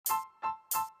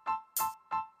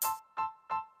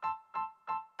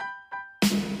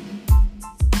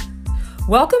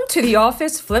Welcome to the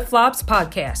Office Flip Flops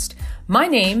podcast. My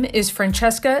name is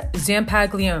Francesca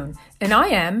Zampaglione, and I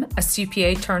am a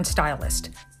CPA turned stylist,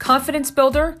 confidence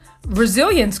builder,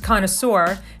 resilience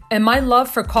connoisseur, and my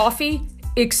love for coffee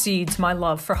exceeds my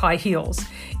love for high heels.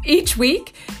 Each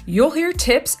week, you'll hear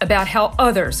tips about how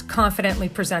others confidently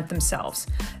present themselves.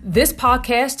 This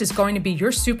podcast is going to be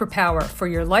your superpower for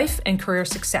your life and career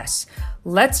success.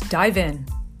 Let's dive in.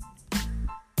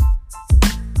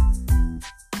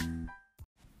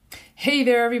 Hey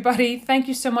there, everybody. Thank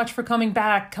you so much for coming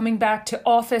back to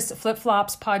Office Flip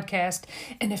Flops podcast.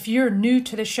 And if you're new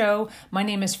to the show, my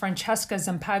name is Francesca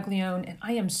Zampaglione, and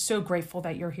I am so grateful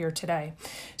that you're here today.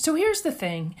 So here's the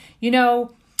thing,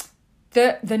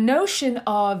 the notion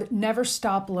of never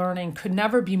stop learning could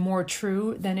never be more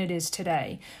true than it is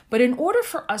today. But in order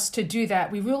for us to do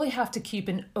that, we really have to keep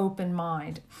an open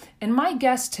mind. And my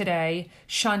guest today,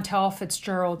 Chantel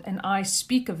Fitzgerald, and I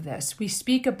speak of this. We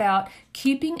speak about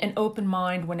keeping an open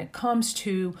mind when it comes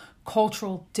to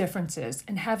cultural differences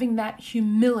and having that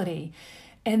humility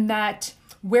and that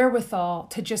wherewithal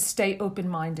to just stay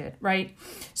open-minded, right?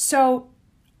 So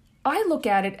I look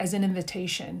at it as an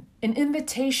invitation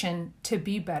to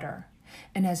be better.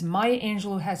 And as Maya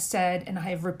Angelou has said, and I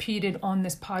have repeated on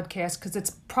this podcast because it's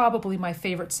probably my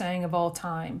favorite saying of all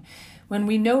time, when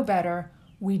we know better,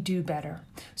 we do better.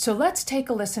 So let's take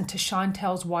a listen to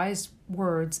Chantel's wise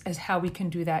words as how we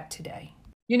can do that today.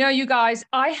 You guys,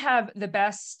 I have the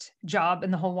best job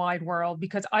in the whole wide world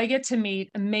because I get to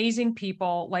meet amazing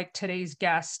people like today's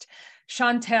guest.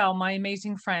 Chantel, my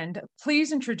amazing friend,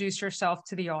 please introduce yourself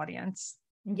to the audience.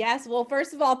 Yes. Well,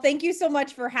 first of all, thank you so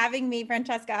much for having me,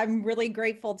 Francesca. I'm really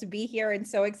grateful to be here and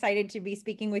so excited to be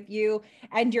speaking with you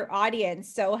and your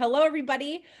audience. So hello,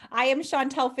 everybody. I am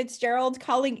Chantel Fitzgerald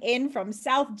calling in from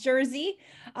South Jersey,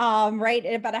 right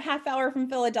about a half hour from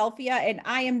Philadelphia. And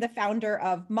I am the founder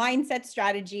of Mindset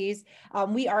Strategies.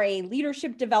 We are a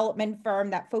leadership development firm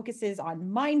that focuses on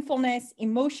mindfulness,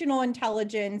 emotional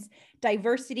intelligence,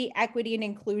 diversity, equity, and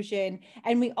inclusion.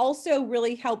 And we also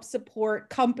really help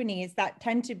support companies that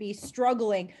tend to be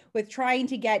struggling with trying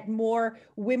to get more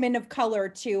women of color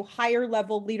to higher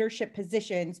level leadership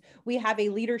positions. We have a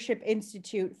leadership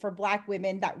institute for Black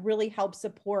women that really helps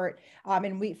support,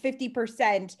 and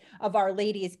 50% of our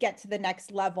ladies get to the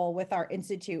next level with our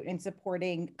institute in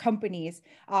supporting companies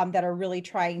that are really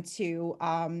trying to,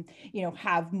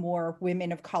 have more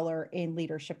women of color in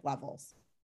leadership levels.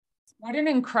 What an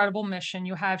incredible mission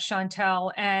you have,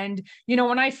 Chantel. And,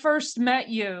 when I first met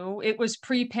you, it was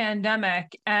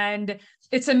pre-pandemic, and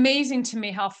it's amazing to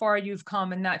me how far you've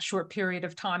come in that short period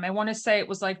of time. I want to say it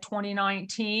was like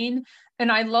 2019,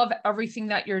 and I love everything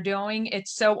that you're doing.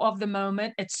 It's so of the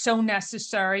moment. It's so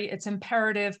necessary. It's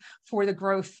imperative for the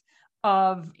growth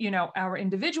of our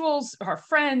individuals, our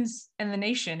friends, and the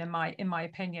nation, in my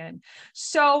opinion.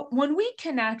 So when we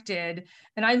connected,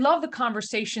 and I love the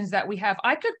conversations that we have,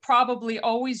 I could probably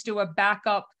always do a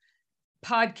backup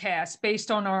podcast based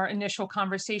on our initial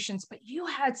conversations, but you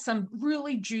had some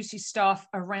really juicy stuff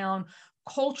around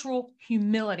cultural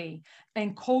humility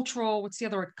and cultural, what's the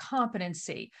other word,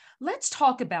 competency. Let's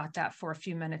talk about that for a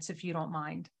few minutes, if you don't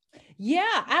mind.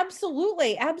 Yeah,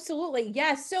 absolutely. Absolutely.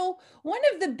 Yeah. So one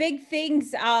of the big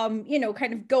things,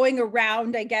 kind of going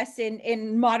around, I guess,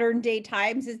 in modern day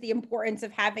times is the importance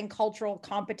of having cultural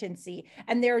competency.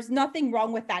 And there's nothing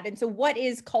wrong with that. And so what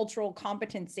is cultural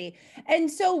competency?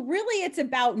 And so really it's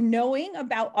about knowing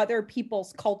about other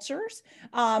people's cultures,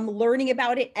 learning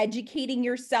about it, educating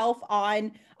yourself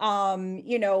on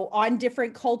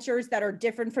different cultures that are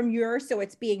different from yours. So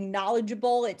it's being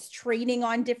knowledgeable, it's training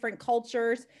on different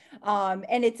cultures,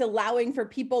 and it's allowing for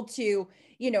people to,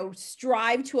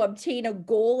 strive to obtain a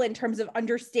goal in terms of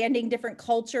understanding different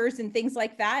cultures and things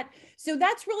like that. So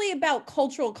that's really about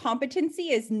cultural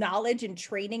competency, is knowledge and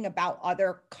training about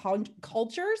other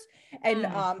cultures and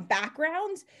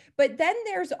backgrounds. But then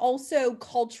there's also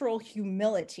cultural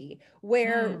humility,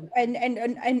 where and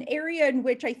an area in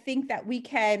which I think that we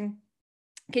can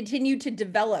continue to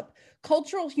develop.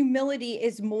 Cultural humility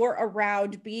is more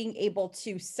around being able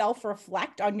to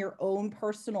self-reflect on your own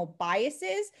personal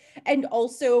biases and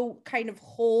also kind of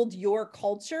hold your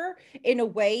culture in a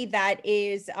way that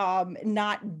is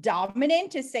not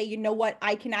dominant, to say, you know what,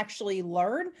 I can actually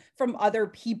learn from other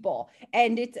people.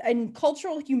 And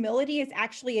cultural humility is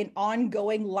actually an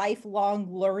ongoing,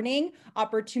 lifelong learning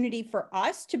opportunity for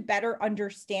us to better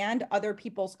understand other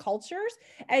people's cultures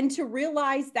and to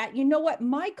realize that, you know what,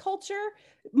 my culture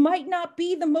might not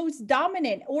be the most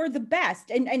dominant or the best.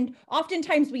 And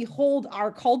oftentimes we hold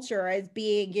our culture as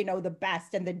being, the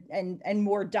best and and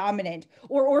more dominant,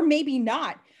 or maybe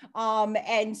not.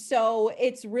 And so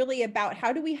it's really about,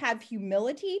 how do we have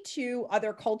humility to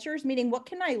other cultures, meaning what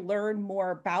can I learn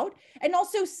more about, and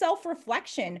also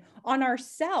self-reflection on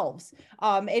ourselves,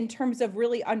 in terms of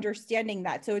really understanding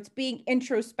that. So it's being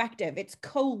introspective, it's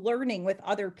co-learning with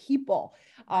other people,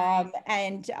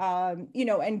 and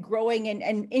growing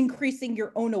and increasing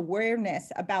your own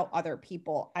awareness about other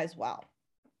people as well.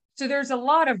 So there's a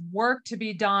lot of work to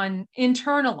be done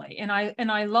internally. And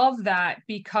I love that,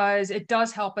 because it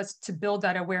does help us to build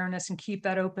that awareness and keep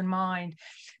that open mind.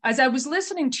 As I was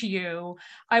listening to you,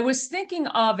 I was thinking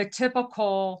of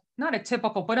not a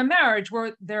typical, but a marriage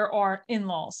where there are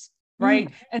in-laws, right?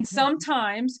 And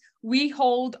sometimes we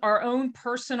hold our own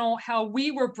personal, how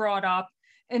we were brought up,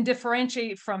 and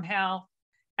differentiate from how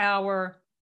our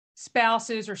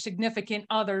spouses or significant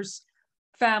others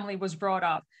family was brought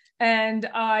up. And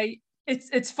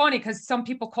it's funny because some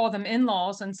people call them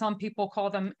in-laws and some people call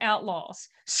them outlaws.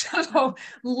 So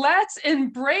let's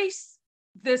embrace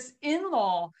this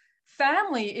in-law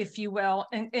family, if you will,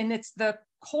 and it's the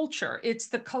culture, it's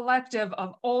the collective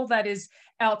of all that is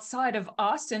outside of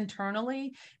us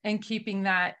internally, and keeping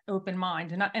that open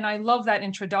mind. And I love that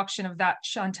introduction of that,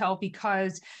 Chantel,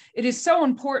 because it is so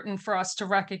important for us to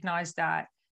recognize that.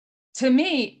 To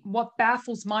me, what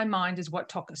baffles my mind is what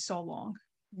took us so long,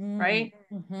 right?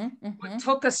 What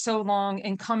took us so long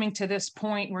in coming to this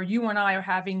point where you and I are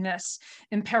having this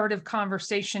imperative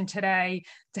conversation today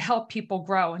to help people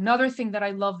grow. Another thing that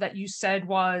I love that you said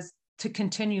was to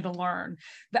continue to learn.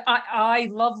 That I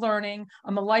love learning.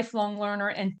 I'm a lifelong learner.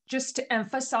 And just to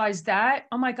emphasize that,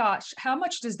 oh my gosh, how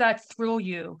much does that thrill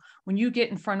you when you get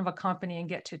in front of a company and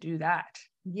get to do that?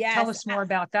 Yes. Tell us more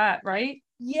about that, right?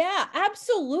 Yeah,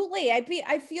 absolutely.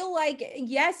 I feel like,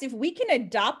 yes, if we can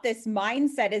adopt this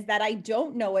mindset, is that I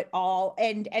don't know it all,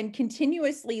 and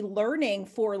continuously learning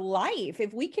for life.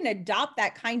 If we can adopt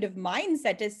that kind of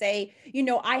mindset to say,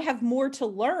 I have more to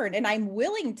learn and I'm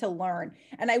willing to learn,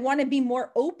 and I want to be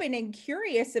more open and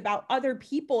curious about other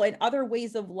people and other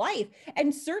ways of life,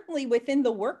 and certainly within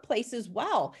the workplace as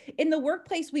well. In the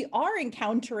workplace, we are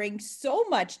encountering so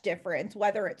much difference,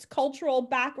 whether it's cultural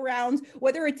backgrounds,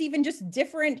 whether it's even just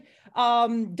different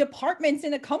departments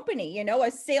in a company.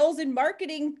 Sales and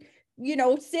marketing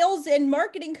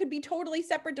could be totally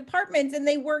separate departments, and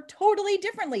they work totally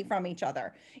differently from each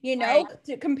other, Right.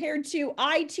 compared to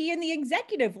IT and the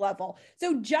executive level.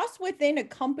 So just within a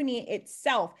company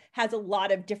itself has a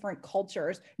lot of different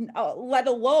cultures, let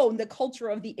alone the culture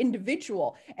of the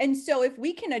individual. And so if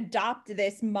we can adopt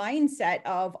this mindset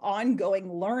of ongoing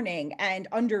learning and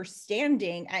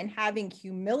understanding and having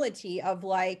humility of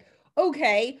like,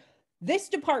 okay, this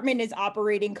department is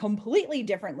operating completely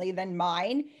differently than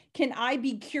mine. Can I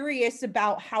be curious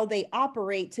about how they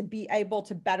operate to be able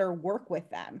to better work with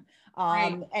them,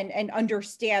 Right. and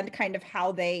understand kind of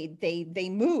how they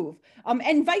move,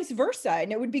 and vice versa?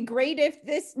 And it would be great if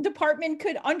this department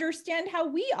could understand how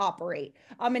we operate,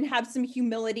 and have some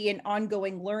humility and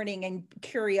ongoing learning and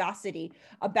curiosity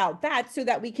about that, so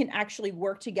that we can actually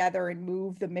work together and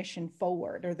move the mission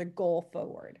forward, or the goal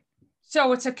forward.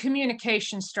 So it's a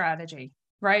communication strategy,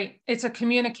 right? It's a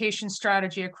communication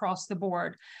strategy across the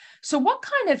board. So what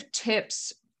kind of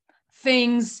tips,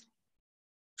 things,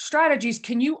 strategies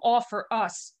can you offer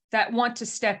us that want to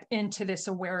step into this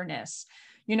awareness?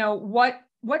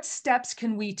 What steps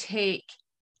can we take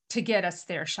to get us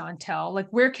there, Chantel? Like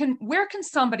where can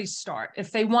somebody start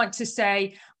if they want to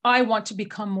say, I want to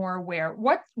become more aware?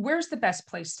 Where's the best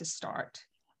place to start?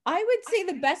 I would say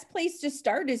the best place to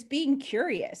start is being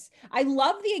curious. I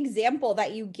love the example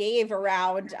that you gave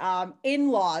around,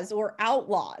 in-laws or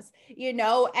outlaws,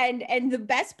 and the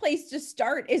best place to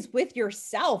start is with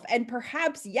yourself. And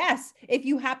perhaps, yes, if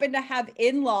you happen to have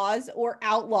in-laws or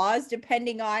outlaws,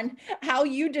 depending on how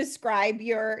you describe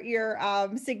your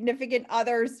significant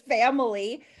other's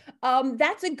family,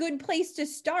 that's a good place to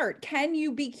start. Can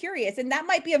you be curious? And that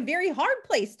might be a very hard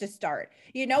place to start,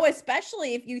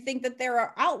 especially if you think that there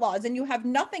are outlaws and you have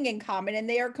nothing in common and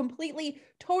they are completely,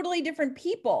 totally different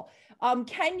people.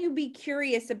 Can you be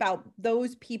curious about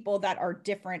those people that are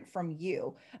different from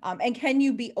you? And can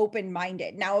you be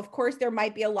open-minded? Now, of course, there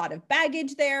might be a lot of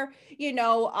baggage there,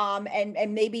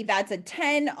 and maybe that's a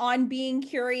 10 on being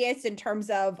curious, in terms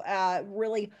of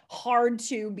really hard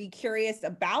to be curious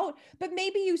about. But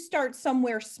maybe you start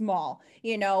somewhere small,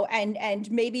 and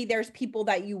maybe there's people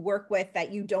that you work with that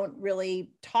you don't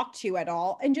really talk to at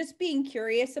all, and just being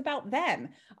curious about them,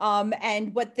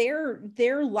 and what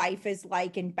their life is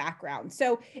like in background.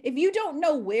 So if you don't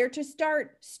know where to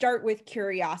start with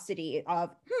curiosity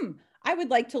of, I would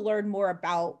like to learn more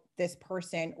about this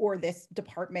person or this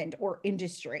department or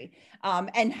industry,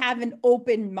 and have an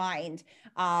open mind.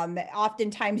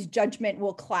 Oftentimes judgment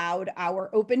will cloud our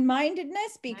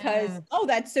open-mindedness because, oh,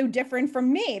 that's so different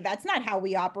from me. That's not how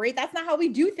we operate. That's not how we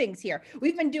do things here.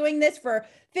 We've been doing this for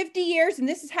 50 years and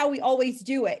this is how we always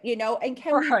do it, and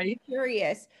can we be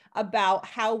curious about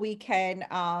how we can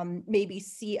maybe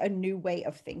see a new way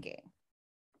of thinking?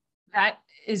 That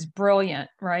is brilliant,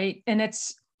 right? And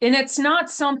it's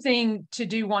not something to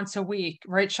do once a week,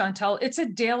 right, Chantel? It's a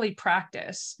daily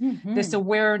practice, this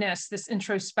awareness, this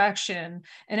introspection.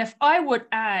 And if I would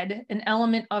add an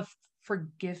element of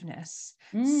forgiveness,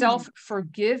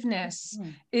 self-forgiveness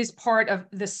is part of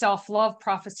the self-love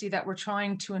prophecy that we're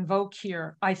trying to invoke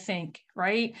here, I think,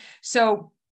 right?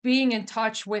 So being in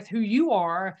touch with who you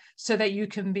are so that you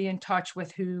can be in touch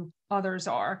with who others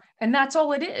are. And that's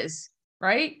all it is,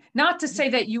 right? Not to say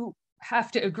that you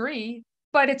have to agree,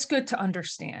 but it's good to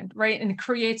understand, right? And it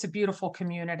creates a beautiful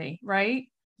community, right?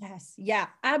 Yes. Yeah,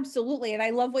 absolutely. And I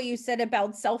love what you said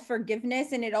about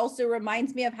self-forgiveness. And it also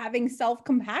reminds me of having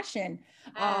self-compassion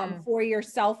for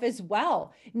yourself as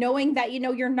well. Knowing that,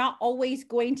 you're not always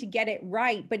going to get it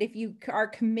right, but if you are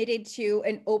committed to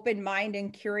an open mind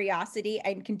and curiosity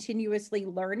and continuously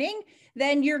learning,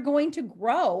 then you're going to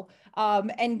grow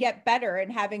and get better,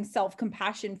 and having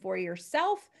self-compassion for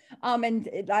yourself. And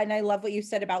I love what you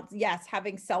said about, yes,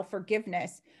 having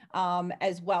self-forgiveness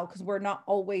as well, because we're not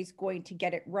always going to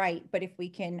get it right. But if we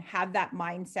can have that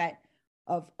mindset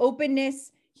of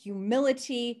openness,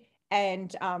 humility,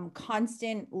 and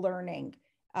constant learning,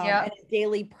 and a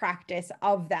daily practice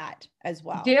of that as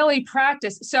well. Daily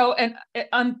practice. So, and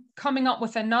I'm coming up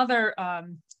with another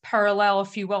parallel,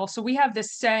 if you will. So we have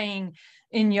this saying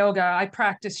in yoga, I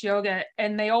practice yoga,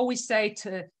 and they always say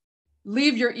to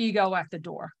leave your ego at the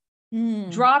door.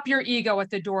 Drop your ego at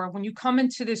the door. When you come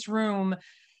into this room,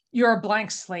 you're a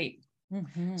blank slate.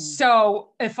 So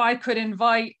if I could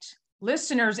invite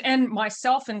listeners, and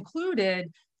myself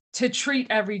included, to treat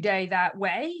every day that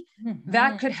way,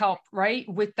 that could help, right?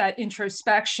 With that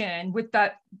introspection, with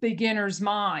that beginner's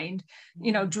mind,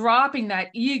 dropping that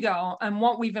ego and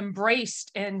what we've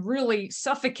embraced and really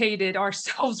suffocated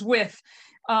ourselves with.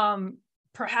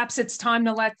 Perhaps it's time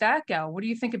to let that go. What do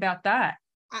you think about that?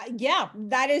 Yeah,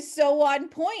 that is so on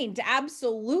point.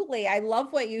 Absolutely. I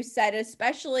love what you said,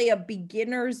 especially a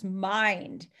beginner's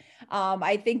mind.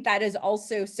 I think that is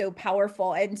also so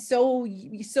powerful and so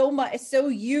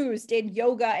used in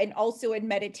yoga and also in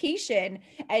meditation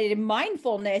and in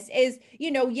mindfulness is,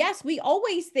 yes, we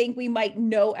always think we might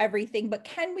know everything, but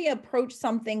can we approach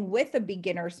something with a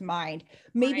beginner's mind,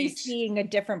 maybe seeing a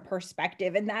different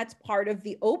perspective? And that's part of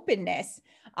the openness,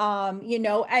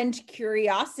 and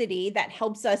curiosity that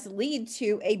helps us lead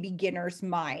to a beginner's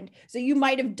mind. So you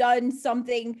might have done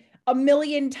something a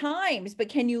million times, but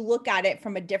can you look at it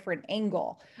from a different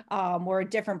angle, or a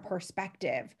different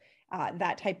perspective,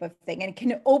 that type of thing? And it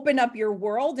can open up your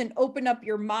world and open up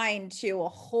your mind to a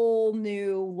whole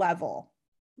new level.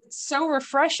 It's so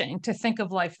refreshing to think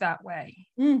of life that way.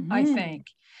 I think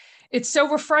it's so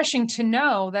refreshing to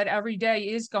know that every day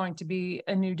is going to be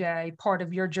a new day, part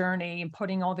of your journey, and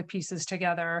putting all the pieces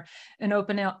together and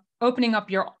opening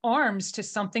up your arms to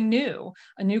something new,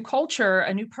 a new culture,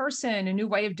 a new person, a new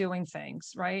way of doing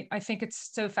things, right? I think it's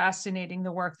so fascinating,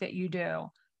 the work that you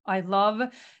do. I love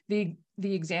the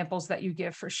examples that you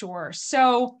give, for sure.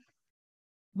 So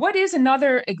what is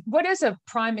a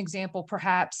prime example,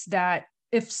 perhaps, that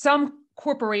if some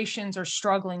corporations are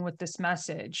struggling with this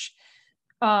message,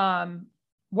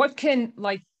 what can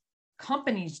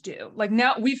companies do?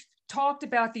 Now we've talked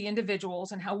about the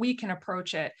individuals and how we can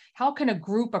approach it. How can a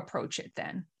group approach it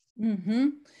then?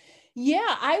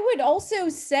 Yeah, I would also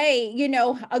say,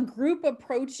 a group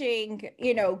approaching,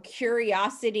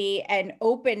 curiosity and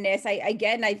openness.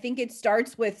 I think it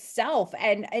starts with self.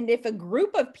 And if a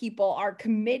group of people are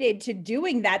committed to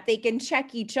doing that, they can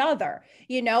check each other,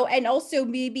 and also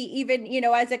maybe even,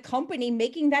 as a company,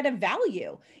 making that a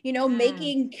value,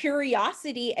 making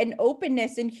curiosity and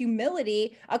openness and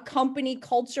humility a company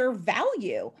culture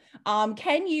value.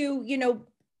 Can you,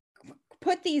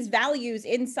 put these values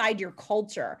inside your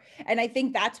culture. And I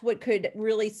think that's what could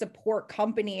really support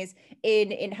companies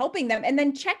in helping them, and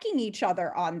then checking each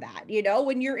other on that,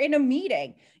 when you're in a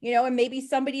meeting, and maybe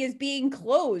somebody is being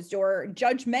closed or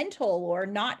judgmental or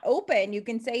not open, you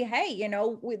can say, hey,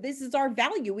 this is our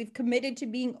value. We've committed to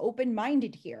being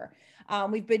open-minded here.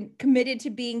 We've been committed to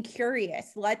being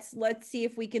curious. Let's see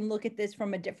if we can look at this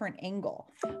from a different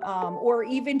angle, or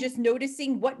even just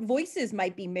noticing what voices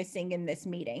might be missing in this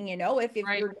meeting. If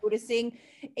Right. you're noticing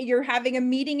you're having a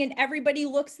meeting and everybody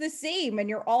looks the same and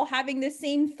you're all having the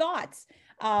same thoughts,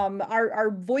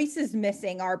 our voices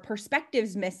missing, our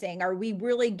perspectives missing, are we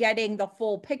really getting the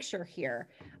full picture here?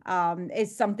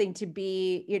 Is something to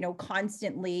be,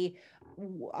 constantly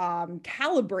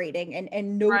calibrating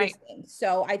and noticing. Right.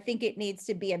 So I think it needs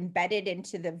to be embedded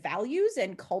into the values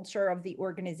and culture of the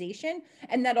organization.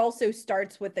 And that also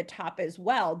starts with the top as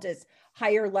well. Does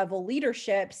higher level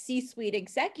leadership, C-suite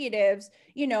executives,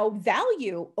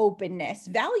 value openness,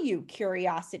 value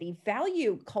curiosity,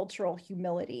 value cultural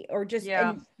humility, or just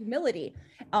humility?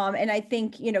 And I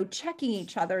think, checking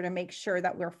each other to make sure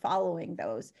that we're following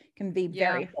those can be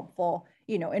very helpful,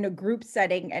 in a group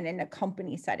setting and in a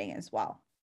company setting as well.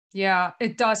 Yeah,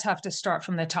 it does have to start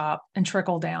from the top and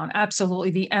trickle down.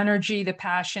 Absolutely. The energy, the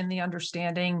passion, the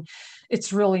understanding,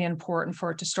 it's really important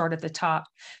for it to start at the top.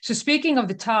 So speaking of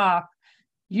the top,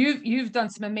 you've done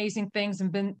some amazing things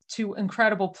and been to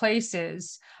incredible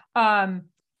places. Do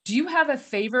you have a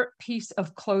favorite piece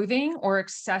of clothing or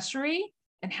accessory,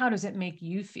 and how does it make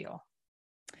you feel?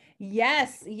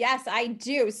 Yes, I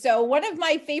do. So one of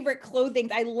my favorite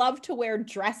clothing, I love to wear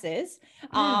dresses.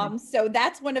 So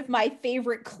that's one of my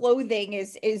favorite clothing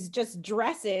is just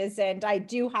dresses. And I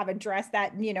do have a dress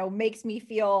that, makes me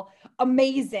feel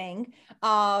amazing.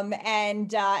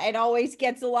 And it always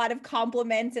gets a lot of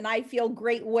compliments, and I feel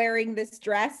great wearing this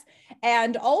dress.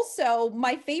 And also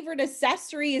my favorite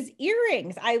accessory is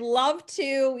earrings. I love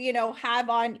to,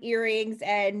 have on earrings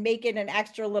and make it an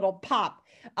extra little pop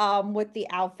with the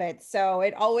outfit. So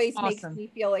it always makes me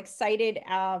feel excited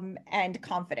and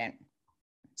confident.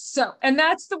 So, and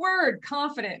that's the word,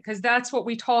 confident, because that's what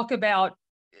we talk about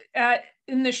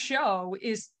in the show,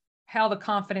 is how the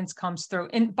confidence comes through.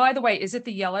 And by the way, is it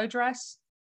the yellow dress?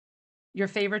 Your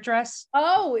favorite dress?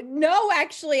 Oh, no,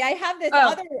 actually, I have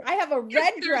I have a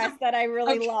red dress that I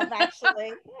really love,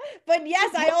 actually. But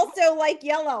yes, I also like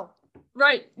yellow.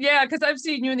 Right. Yeah, because I've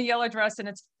seen you in the yellow dress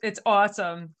and it's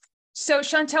awesome. So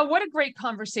Chantel, what a great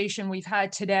conversation we've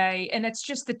had today. And it's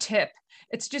just the tip.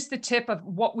 It's just the tip of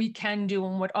what we can do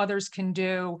and what others can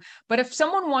do. But if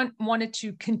someone wanted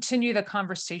to continue the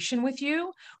conversation with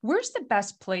you, where's the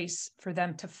best place for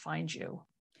them to find you?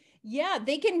 Yeah,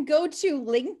 they can go to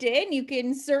LinkedIn. You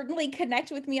can certainly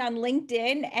connect with me on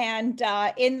LinkedIn, and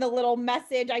in the little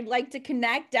message, I'd like to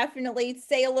connect. Definitely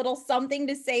say a little something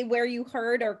to say where you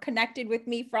heard or connected with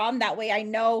me from. That way I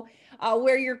know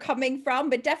where you're coming from,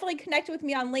 but definitely connect with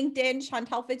me on LinkedIn,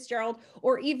 Chantel Fitzgerald,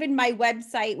 or even my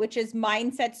website, which is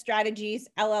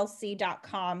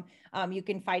mindsetstrategiesllc.com. You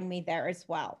can find me there as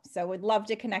well. So would love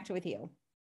to connect with you.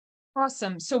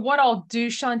 Awesome. So what I'll do,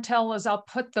 Chantel, is I'll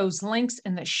put those links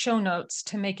in the show notes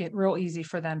to make it real easy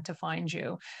for them to find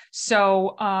you.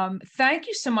 So thank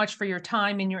you so much for your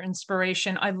time and your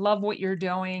inspiration. I love what you're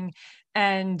doing.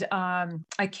 And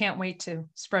I can't wait to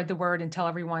spread the word and tell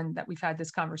everyone that we've had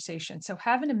this conversation. So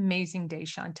have an amazing day,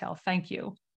 Chantel. Thank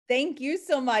you. Thank you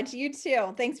so much. You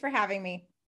too. Thanks for having me.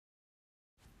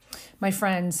 My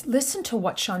friends, listen to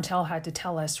what Chantel had to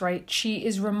tell us, right? She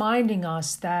is reminding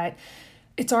us that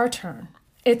it's our turn.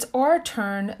 It's our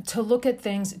turn to look at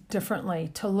things differently,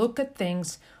 to look at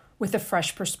things with a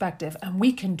fresh perspective. And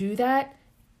we can do that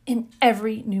in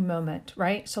every new moment,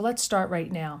 right? So let's start right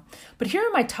now. But here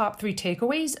are my top 3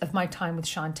 takeaways of my time with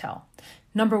Chantel.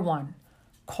 Number 1,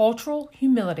 cultural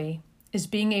humility is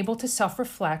being able to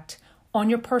self-reflect on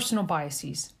your personal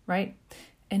biases, right?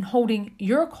 And holding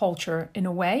your culture in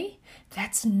a way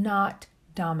that's not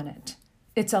dominant.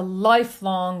 It's a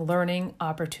lifelong learning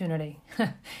opportunity.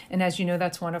 And as you know,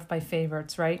 that's one of my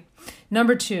favorites, right?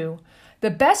 Number 2, the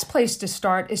best place to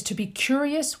start is to be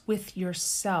curious with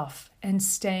yourself and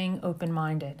staying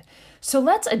open-minded. So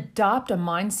let's adopt a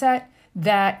mindset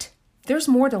that there's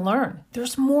more to learn.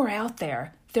 There's more out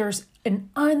there. There's an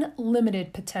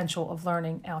unlimited potential of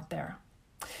learning out there.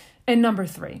 And number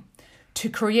 3, to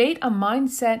create a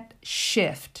mindset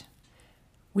shift,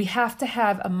 we have to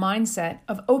have a mindset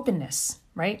of openness,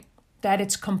 right? That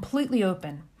it's completely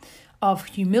open, of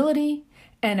humility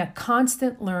and a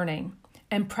constant learning,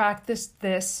 and practice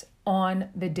this on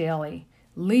the daily,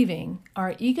 leaving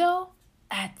our ego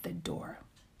at the door.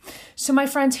 So my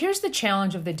friends, here's the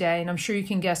challenge of the day, and I'm sure you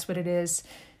can guess what it is.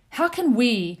 How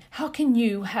can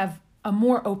you have a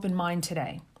more open mind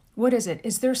today? What is it?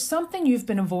 Is there something you've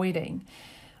been avoiding?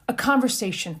 A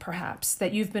conversation perhaps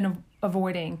that you've been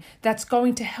avoiding that's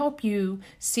going to help you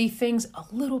see things a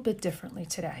little bit differently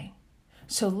today.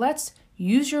 So let's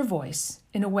use your voice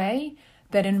in a way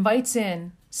that invites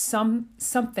in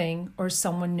something or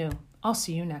someone new. I'll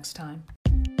see you next time.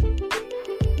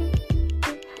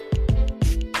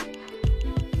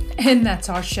 And that's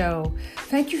our show.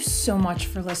 Thank you so much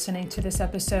for listening to this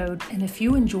episode. And if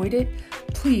you enjoyed it,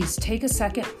 please take a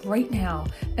second right now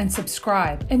and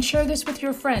subscribe and share this with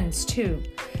your friends too.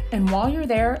 And while you're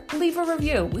there, leave a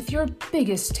review with your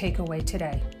biggest takeaway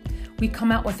today. We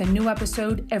come out with a new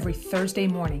episode every Thursday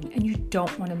morning, and you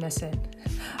don't want to miss it.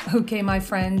 Okay, my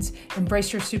friends,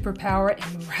 embrace your superpower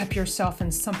and wrap yourself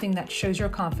in something that shows your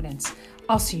confidence.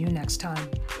 I'll see you next time.